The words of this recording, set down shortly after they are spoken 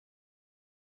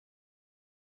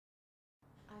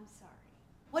I'm sorry.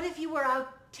 What if you were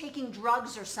out taking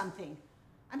drugs or something?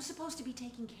 I'm supposed to be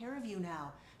taking care of you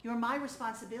now. You're my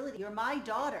responsibility. You're my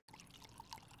daughter.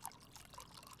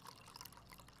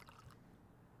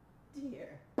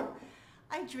 Dear,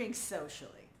 I drink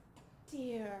socially.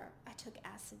 Dear, I took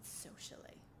acid socially.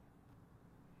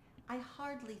 I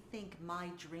hardly think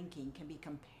my drinking can be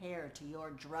compared to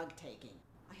your drug taking.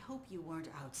 I hope you weren't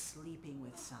out sleeping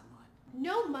with someone.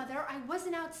 No, Mother, I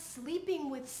wasn't out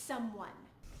sleeping with someone.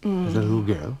 With a little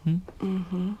girl?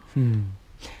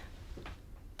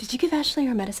 Did you give Ashley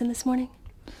her medicine this morning?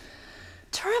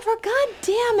 Trevor, God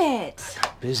damn it!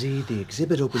 Busy. The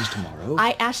exhibit opens tomorrow.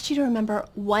 I asked you to remember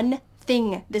one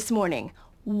thing this morning.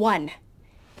 One.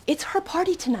 It's her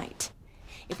party tonight.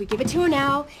 If we give it to her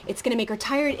now, it's gonna make her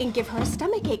tired and give her a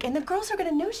stomachache, and the girls are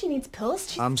gonna know she needs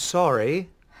pills. I'm sorry.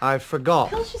 I forgot.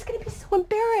 Pills, she's gonna be so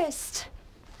embarrassed.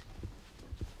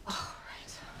 All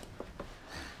right.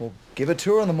 Well, give it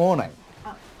to her in the morning.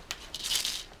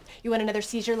 You want another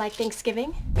seizure like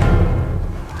Thanksgiving?